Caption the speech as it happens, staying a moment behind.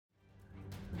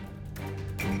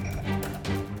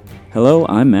Hello,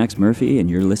 I'm Max Murphy, and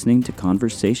you're listening to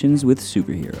Conversations with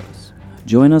Superheroes.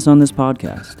 Join us on this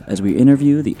podcast as we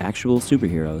interview the actual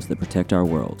superheroes that protect our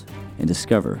world and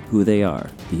discover who they are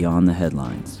beyond the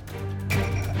headlines.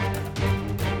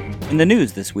 In the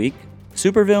news this week,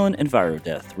 supervillain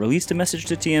Envirodeath released a message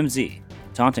to TMZ,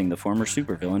 taunting the former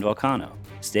supervillain Volcano,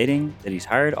 stating that he's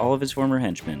hired all of his former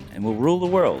henchmen and will rule the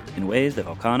world in ways that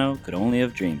Volcano could only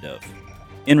have dreamed of.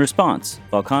 In response,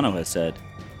 Volcano has said,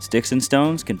 "Sticks and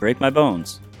stones can break my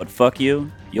bones, but fuck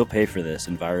you, you'll pay for this,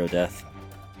 Envirodeath."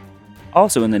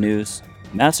 Also in the news,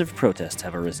 massive protests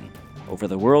have arisen over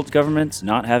the world governments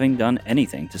not having done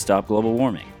anything to stop global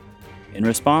warming. In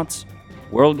response,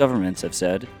 world governments have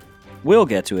said, "We'll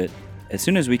get to it as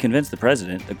soon as we convince the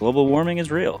president that global warming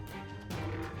is real."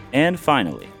 And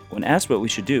finally, when asked what we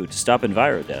should do to stop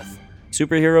Envirodeath,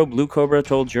 superhero Blue Cobra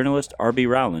told journalist R.B.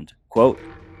 Rowland, quote,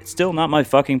 "It's still not my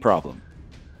fucking problem.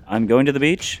 I'm going to the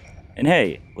beach, and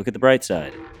hey, look at the bright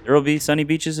side. There will be sunny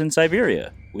beaches in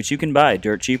Siberia, which you can buy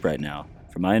dirt cheap right now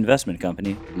from my investment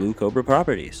company, Blue Cobra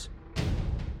Properties."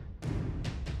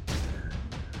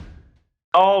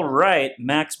 All right,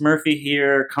 Max Murphy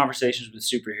here, Conversations with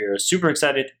Superheroes. Super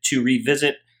excited to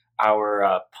revisit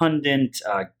our pundit,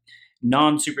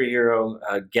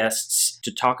 non-superhero guests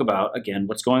to talk about, again,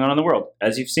 what's going on in the world.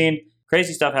 As you've seen,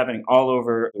 crazy stuff happening all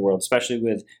over the world, especially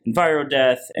with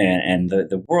Envirodeath and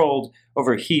the world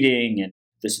overheating and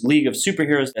this league of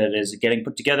superheroes that is getting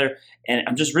put together. And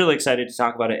I'm just really excited to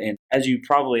talk about it. And as you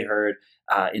probably heard,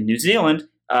 in New Zealand,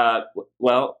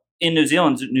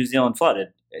 New Zealand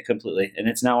flooded completely, and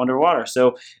it's now underwater.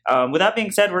 So with that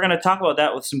being said, we're going to talk about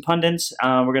that with some pundits.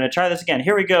 We're going to try this again.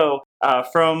 Here we go.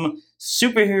 From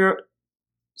superhero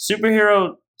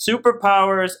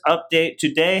superpowers update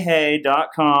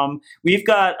todayhey.com. We've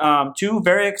got two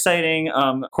very exciting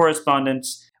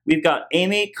correspondents. We've got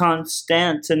Amy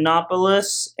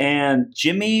Constantinopoulos and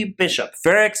Jimmy Bishop.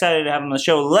 Very excited to have them on the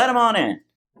show. Let them on in.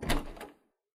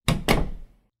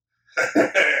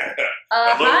 Hello,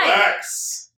 Hi.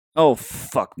 Max. Oh,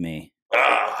 fuck me.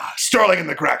 Starling and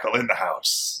the Grackle in the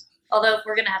house. Although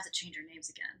we're going to have to change our names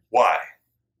again. Why?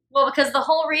 Well, because the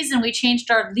whole reason we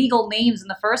changed our legal names in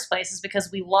the first place is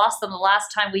because we lost them the last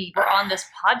time we were on this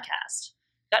podcast.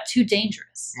 Got too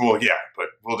dangerous. Well, yeah,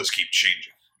 but we'll just keep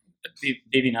changing.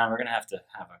 Baby Nine, we're going to have a Took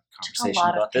a conversation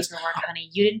lot about of this. paperwork, honey.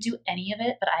 You didn't do any of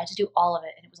it, but I had to do all of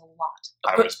it, and it was a lot.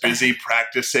 I was busy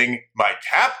practicing my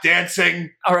tap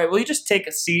dancing. All right, will you just take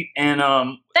a seat and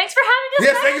Thanks for having us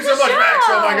Yes, back thank you on so the much, Max.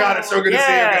 show. Oh my God, it's so good to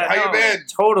see you again. How you been?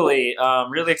 Totally.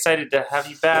 Really excited to have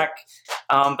you back.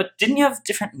 But didn't you have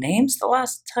different names the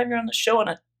last time you were on the show on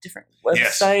a different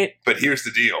website? But here's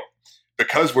the deal.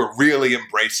 Because we're really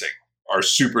embracing our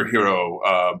superhero,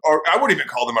 or I wouldn't even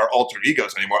call them our alter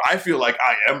egos anymore. I feel like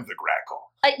I am the Grackle.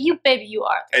 You, baby, you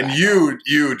are. And you,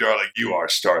 darling, you are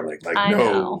Starling. Like, I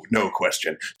know. no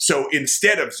question. So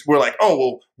instead of, we're like, oh,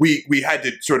 well, we had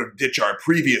to sort of ditch our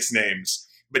previous names,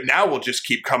 but now we'll just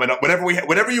keep coming up.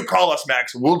 Whenever you call us,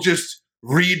 Max, we'll just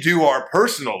redo our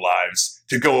personal lives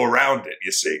to go around it,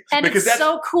 you see. And because it's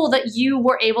so cool that you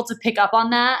were able to pick up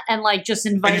on that and like just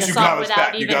invite And us you got on us without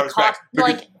back. You even got us back.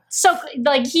 like so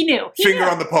like he knew. Finger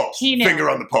on the pulse. He knew. Finger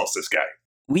on the pulse, this guy.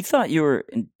 We thought you were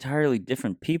entirely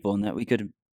different people and that we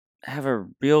could have a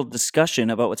real discussion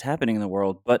about what's happening in the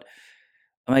world. But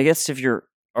I guess if you're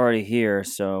already here,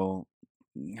 so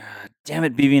damn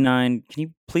it, BB9, can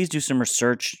you please do some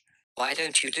research? Why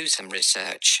don't you do some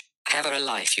research? I have a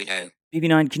life, you know.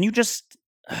 BB9, can you just...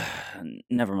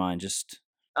 never mind, just...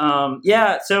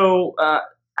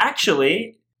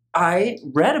 actually, I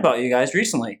read about you guys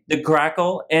recently. The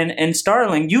Grackle and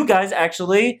Starling. You guys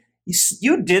actually...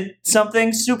 You did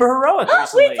something super heroic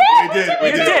recently.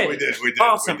 We We did.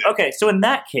 Awesome. Okay, so in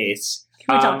that case...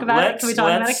 Can we talk about it? Can we talk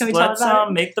about it? Can we talk about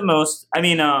it? Make the most...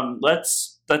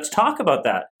 let's talk about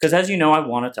that. Because as you know, I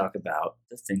want to talk about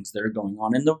the things that are going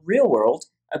on in the real world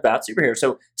about superheroes.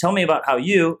 So tell me about how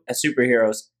you, as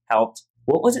superheroes, helped.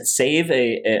 What was it? Save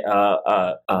Okay,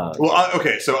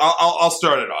 so I'll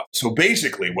start it off. So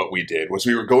basically what we did was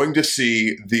we were going to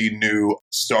see the new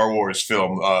Star Wars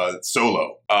film,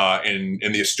 Solo, in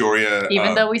the Astoria.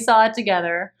 Even though we saw it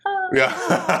together.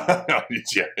 Yeah.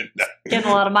 Getting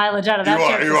a lot of mileage out of that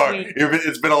joke this week.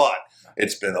 It's been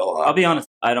a lot. I'll be honest,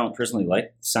 I don't personally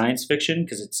like science fiction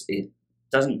because it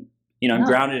doesn't, I'm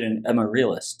grounded I'm a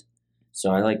realist.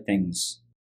 So I like things.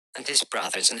 And his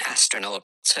brother's an astronaut,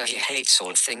 so he hates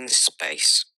all things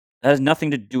space. That has nothing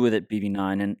to do with it,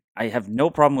 BB9, and I have no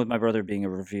problem with my brother being a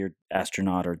revered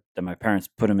astronaut or that my parents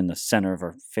put him in the center of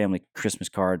our family Christmas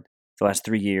card the last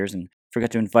 3 years and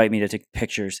forgot to invite me to take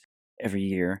pictures every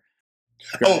year.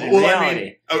 grounded in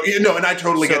reality. And I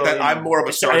totally get that. I'm more of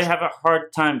a Star I have a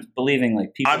hard time believing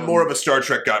like people. I'm more of a Star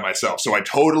Trek guy myself, so I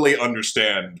totally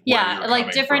understand. Yeah,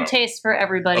 like different tastes for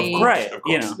everybody. Of course, Right, of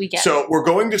course. you know. We get. So we're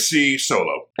going to see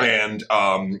Solo, and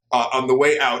on the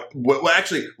way out, well,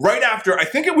 actually, right after, I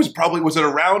think it was it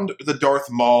around the Darth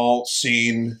Maul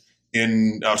scene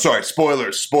in?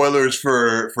 Spoilers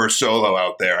for Solo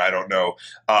out there. I don't know,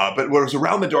 but it was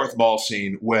around the Darth Maul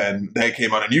scene when they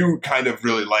came on, and you kind of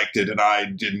really liked it, and I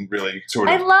didn't really sort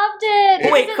of. I loved it.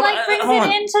 Yeah. Wait, it like brings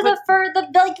it into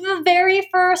the very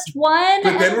first one.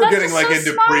 But then and we're that's getting just like so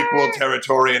into smart. prequel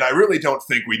territory, and I really don't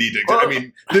think we need to. I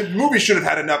mean, the movie should have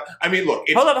had enough. I mean, look.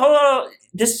 Hold on.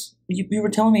 This you were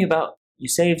telling me about. You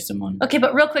saved someone. Okay,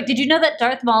 but real quick, did you know that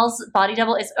Darth Maul's body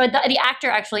double is, or the actor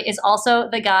actually is also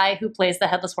the guy who plays the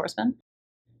Headless Horseman?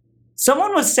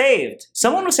 Someone was saved.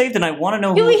 And I want to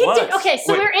know who He it was. did. Okay,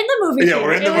 so we're in the movie. Yeah,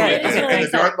 we're in the movie, It was really and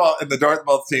exciting. the Darth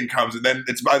Maul scene comes, and then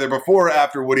it's either before or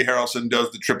after Woody Harrelson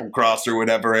does the triple cross or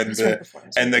whatever, and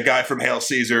the guy from Hail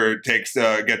Caesar gets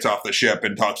off the ship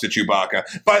and talks to Chewbacca.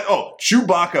 But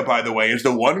Chewbacca, by the way, is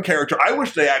the one character I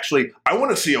wish I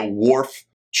want to see a Worf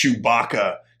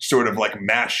Chewbacca sort of like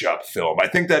mashup film. I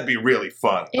think that'd be really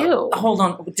fun. Ew. Hold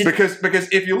on. Because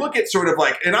if you look at sort of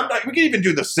like, and we can even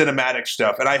do the cinematic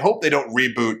stuff, and I hope they don't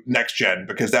reboot Next Gen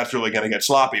because that's really going to get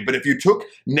sloppy. But if you took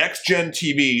Next Gen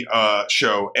TV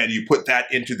show and you put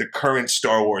that into the current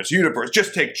Star Wars universe,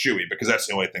 just take Chewie because that's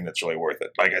the only thing that's really worth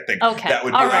it. Like I think that would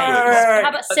be All really right. fun. How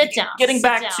about sit down? Getting Sit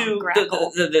back down, to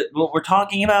Grackle. the what we're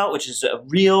talking about, which is a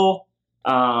real.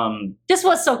 This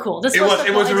was so cool. It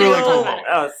was really cool.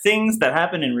 Things that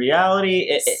happen in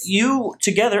reality. You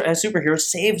together as superheroes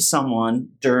saved someone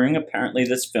during apparently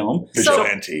this film.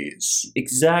 Vigilantes.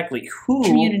 Exactly. Who?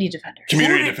 Community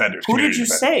defenders. Who did you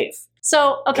save?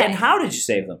 So okay. And how did you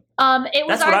save them? It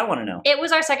was That's what I want to know. It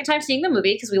was our second time seeing the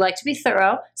movie because we like to be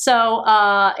thorough. So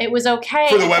it was okay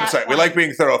For the at that website. We point. like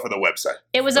being thorough for the website.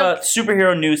 It was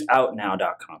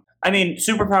superheronewsoutnow.com. I mean,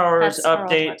 superpowers That's our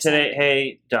old update website. today.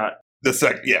 Hey. The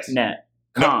second, yes. Net.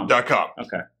 .com.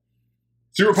 Okay.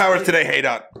 Superpowers today.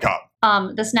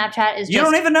 Hey.com. the Snapchat is You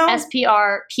just don't even know?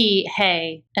 SPRP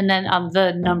hey and then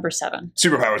the number 7.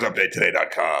 Superpowers update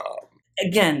today.com.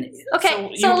 Again.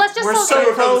 Okay, so let's just we're tell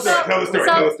so close. Tell the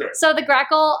story. So the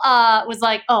Grackle was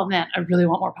like, "Oh man, I really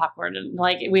want more popcorn," and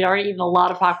like we'd already eaten a lot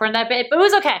of popcorn that bit, but it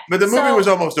was okay. But the movie was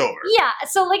almost over. Yeah,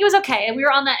 so like it was okay, and we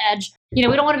were on the edge. You know,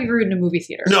 we don't want to be rude in a movie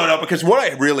theater. No, because what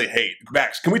I really hate,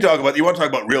 Max, you want to talk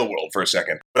about real world for a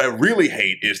second? What I really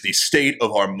hate is the state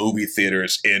of our movie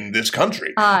theaters in this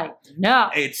country. I know.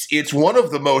 It's one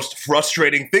of the most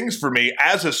frustrating things for me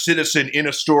as a citizen in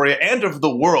Astoria and of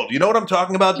the world. You know what I'm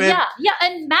talking about, man? Yeah,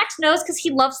 and Max knows because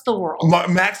he loves the world.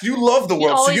 Max, you love the He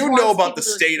world, so always you know wants about the people to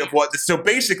state of what. So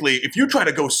basically, if you try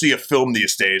to go see a film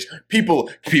these days, people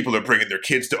are bringing their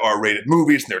kids to R-rated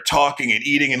movies, and they're talking and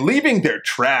eating and leaving their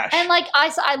trash. And like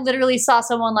I literally saw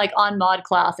someone like on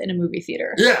ModCloth in a movie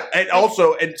theater. Yeah, and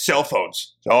also cell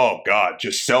phones. Oh God,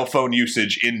 just cell phone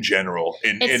usage in general.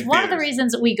 It's in one of the theaters.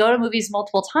 reasons we go to movies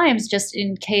multiple times, just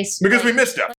in case. Because we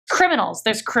miss stuff. Criminals.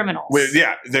 There's criminals.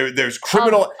 There's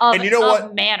criminal, of, and you know of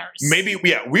what? Manners. Maybe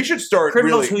we should start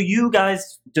criminals really. who you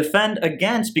guys defend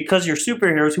against because you're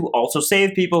superheroes who also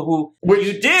save people who Which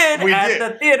you did we at did.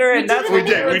 the theater, and that's We what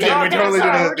did. were We did. talking We totally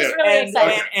about. did. We're just really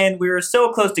excited. And we were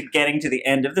so close to getting to the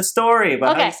end of the story about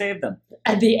how Okay. you saved them.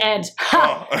 At the end.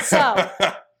 Oh.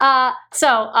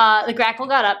 So the Grackle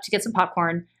got up to get some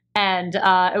popcorn, and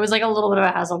it was like a little bit of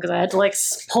a hassle because I had to like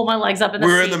pull my legs up in the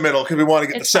we were seat. in the middle because we want to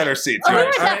get the It's center fine. seats. Oh, we right?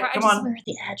 weren't All that right, far. come I just on. we were at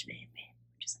the edge, babe.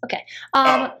 Just, okay.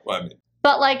 Well, I mean,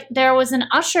 But like there was an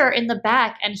usher in the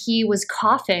back, and he was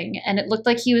coughing, and it looked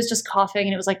like he was just coughing,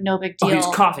 and it was like no big Oh, deal. he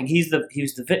was coughing. He was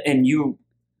the and you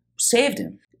saved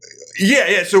him.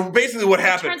 yeah. So basically, what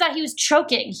happened? Turns out he was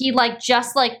choking. He like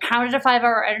just like pounded a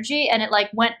 5-hour energy, and it like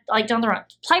went like down the wrong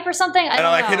pipe or something. And I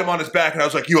like hit him on his back, and I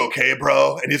was like, "You okay,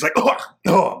 bro?" And he's like,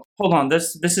 "Oh." Hold on,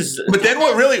 this is. But then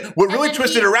what really then twisted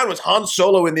he- it around was Han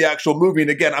Solo in the actual movie. And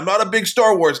again, I'm not a big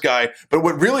Star Wars guy, but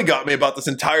what really got me about this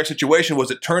entire situation was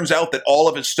it turns out that all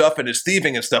of his stuff and his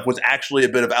thieving and stuff was actually a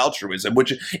bit of altruism,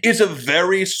 which is a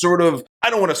very sort of, I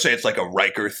don't want to say it's like a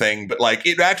Riker thing, but like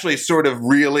it actually sort of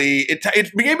really, it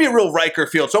gave me a real Riker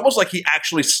feel. It's almost like he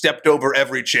actually stepped over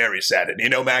every chair he sat in, you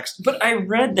know, Max? But I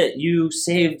read that you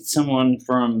saved someone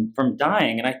from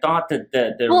dying, and I thought that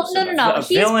there Well, was no. a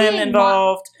He's villain being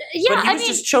involved. Yeah, but he I was mean,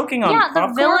 just choking on the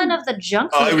popcorn. villain of the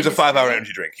junk. It was a food 5-hour industry.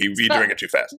 energy drink. He drank it too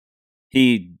fast.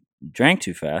 He drank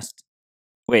too fast.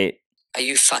 Wait. Are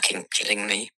you fucking kidding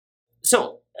me?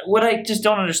 So what I just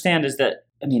don't understand is that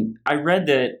I read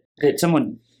that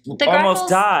someone almost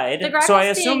died. So I Grackles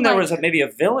assume being, there like- was maybe a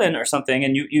villain or something,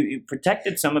 and you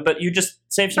protected someone, but you just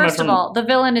saved someone First from. of all, the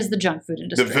villain is the junk food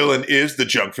industry. The villain is the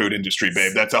junk food industry,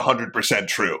 babe. That's 100%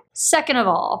 true. Second of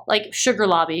all, like Sugar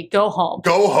Lobby, go home.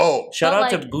 Go home. Shout But, out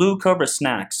to like- Blue Cobra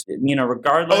Snacks.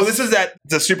 Regardless. Oh, this is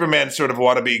the Superman sort of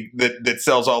wannabe that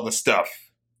sells all the stuff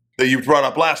that you brought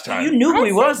up last time. You knew who I'd he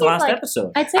say was he's, last like-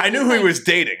 episode. I'd say I knew who he was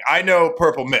dating. I know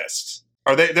Purple Mist.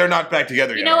 Are they're not back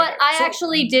together yet? You know what? are I they?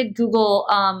 actually did Google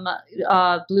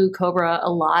Blue Cobra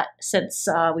a lot since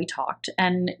we talked,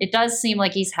 and it does seem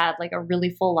like he's had like a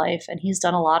really full life, and he's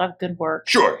done a lot of good work.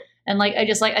 Sure. And like,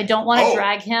 I don't want to Oh.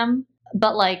 drag him,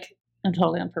 but like, I'm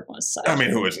totally on Purple side. I mean,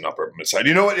 who isn't on Purple Mist side?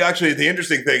 You know what? Actually, the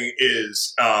interesting thing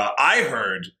is I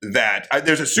heard that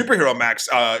there's a superhero, Max.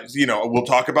 We'll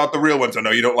talk about the real ones. I know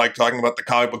you don't like talking about the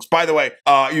comic books. By the way,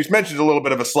 you mentioned a little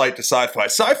bit of a slight to sci-fi.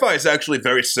 Sci-fi is actually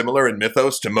very similar in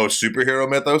mythos to most superhero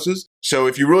mythoses. So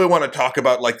if you really want to talk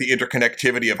about like the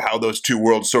interconnectivity of how those two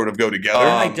worlds sort of go together.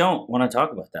 I don't want to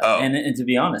talk about that. Oh. And to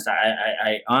be honest,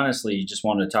 I honestly just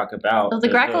want to talk about the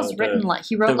Grackle's written like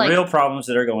he wrote the like real problems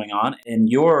that are going on and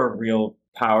your real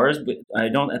powers. But I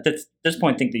don't at this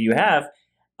point think that you have.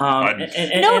 no,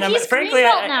 he's frankly,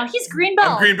 Greenbelt now. He's Greenbelt.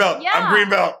 I'm Greenbelt. Yeah. I'm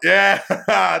Greenbelt.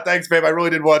 Yeah. Thanks, babe. I really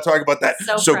did want to talk about that.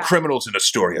 So proud. criminals in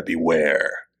Astoria,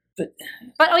 beware.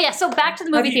 But oh yeah, so back to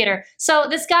the movie theater. So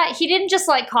this guy, he didn't just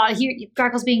like cough.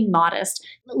 Grackle's being modest.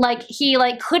 Like he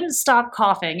like couldn't stop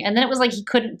coughing, and then it was like he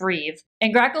couldn't breathe.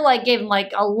 And Grackle like gave him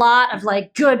like a lot of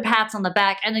like good pats on the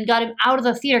back, and then got him out of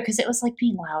the theater because it was like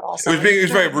being loud. Also, It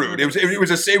was very rude. It was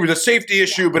a safety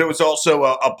issue, but it was also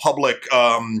a public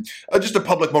just a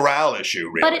public morale issue,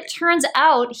 really. But it turns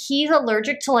out he's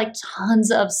allergic to like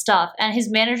tons of stuff, and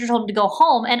his manager told him to go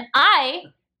home. And I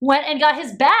went and got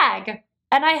his bag.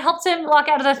 And I helped him walk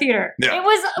out of the theater. Yeah.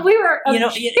 We were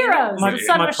heroes. my The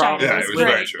sun was shining. problem- Yeah, It it was was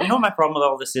very great. true. You know what my problem with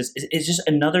all this is just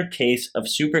another case of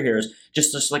superheroes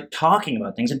just like talking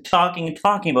about things and talking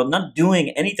about not doing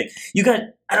anything.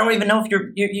 I don't even know if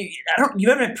you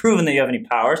haven't proven that you have any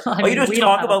powers. I All you mean, do is we don't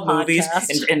talk have a about movies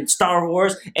podcast. and Star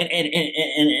Wars and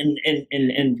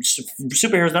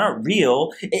superheroes that aren't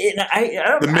real.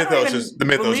 The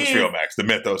mythos is real, Max. The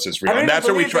mythos is real, and that's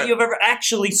what we try. That you've ever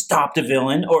actually stopped a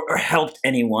villain or helped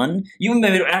anyone. You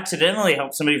maybe accidentally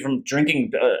helped somebody from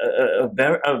drinking a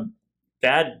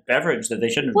bad beverage that they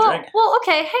shouldn't have drank. Well,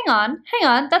 okay, hang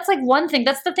on. That's like one thing.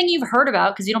 That's the thing you've heard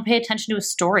about because you don't pay attention to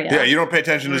Astoria. Yeah, you don't pay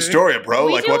attention to Astoria, bro.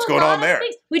 We Like, do what's a going lot on of there?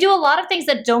 things. We do a lot of things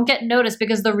that don't get noticed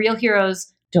because the real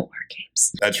heroes don't wear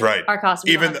capes. That's right. Our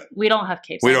costumes. We don't have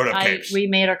capes. We don't have capes. We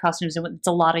made our costumes, and it's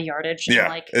a lot of yardage. And Yeah,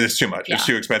 like, it's too much. It's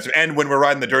yeah. too expensive. And when we're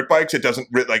riding the dirt bikes, it doesn't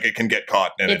it can get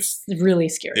caught. And it's really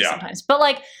scary Yeah. sometimes. But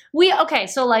like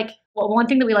one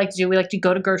thing that we like to do, we like to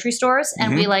go to grocery stores and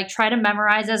Mm-hmm. we like try to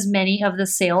memorize as many of the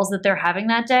sales that they're having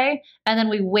that day, and then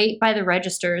we wait by the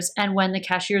registers. And when the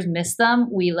cashiers miss them,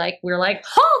 we're like,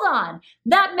 hold on,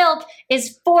 that milk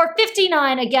is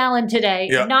 $4.59 a gallon today,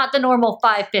 Yeah. not the normal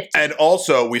 $5.50. And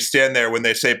also, we stand there when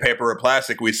they say paper or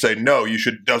plastic. We say no. You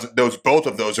should. Both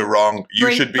of those are wrong.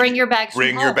 You should bring your bags.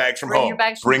 bring from your home. bags from Bring home. Your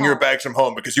bags from Bring your home. bags from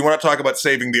home because you want to talk about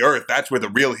saving the earth. That's where the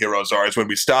real heroes are. Is when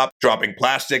we stop dropping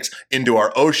plastics into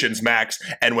our oceans, Max.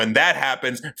 And when that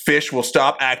happens, fish will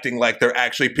stop acting like they're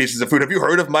actually pieces of food. Have you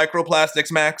heard of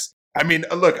microplastics, Max? I mean,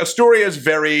 look, Astoria is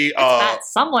very. It's bad.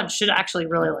 Someone should actually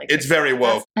really like. It's very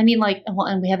woke. I mean,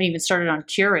 and we haven't even started on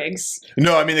Keurigs.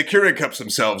 No, I mean, the Keurig cups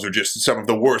themselves are just some of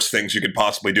the worst things you could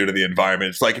possibly do to the environment.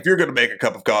 It's like, if you're going to make a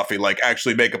cup of coffee, like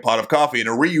actually make a pot of coffee in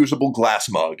a reusable glass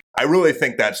mug. I really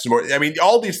think that's more, I mean,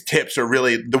 all these tips are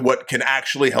really what can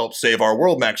actually help save our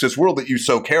world, Max. This world that you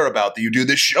so care about, that you do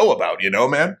this show about,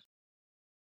 man?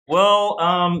 Well,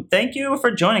 thank you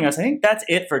for joining us. I think that's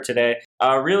it for today.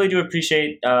 I really do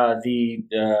appreciate the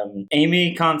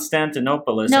Amy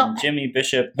Constantinopoulos and Jimmy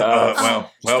Bishop,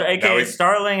 aka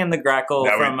Starling and the Grackle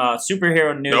from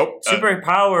Superhero News,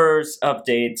 Superpowers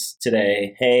Updates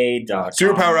today. Hey.com.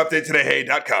 Superpower Update today.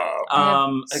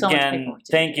 Hey.com. Again,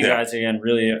 thank you guys again.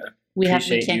 Really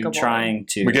appreciate can't you go trying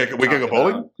to. We can't go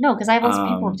bowling? No, because I have lots of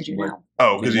paperwork to do now.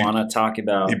 Oh, because we want to talk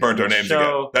about. He burnt our names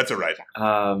again. That's all right.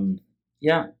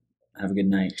 Yeah. Have a good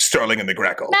night. Starling and the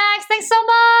Grackle. Max, thanks so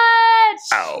much.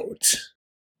 Out.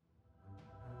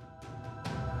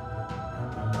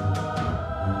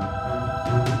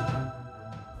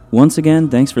 Once again,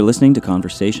 thanks for listening to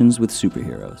Conversations with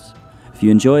Superheroes. If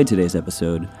you enjoyed today's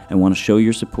episode and want to show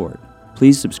your support,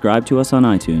 please subscribe to us on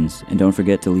iTunes and don't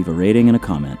forget to leave a rating and a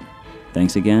comment.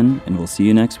 Thanks again, and we'll see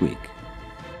you next week.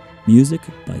 Music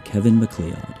by Kevin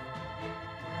MacLeod.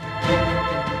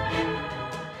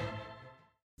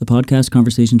 The podcast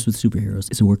Conversations with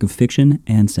Superheroes is a work of fiction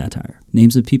and satire.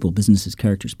 Names of people, businesses,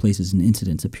 characters, places, and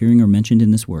incidents appearing or mentioned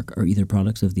in this work are either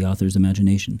products of the author's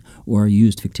imagination or are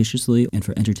used fictitiously and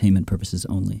for entertainment purposes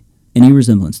only. Any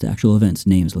resemblance to actual events,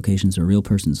 names, locations, or real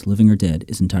persons, living or dead,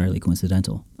 is entirely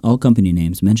coincidental. All company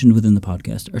names mentioned within the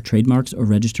podcast are trademarks or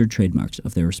registered trademarks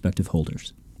of their respective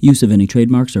holders. Use of any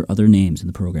trademarks or other names in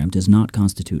the program does not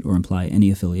constitute or imply any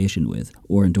affiliation with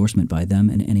or endorsement by them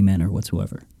in any manner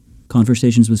whatsoever.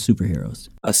 Conversations with Superheroes,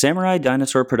 a Samurai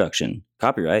Dinosaur production.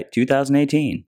 Copyright 2018.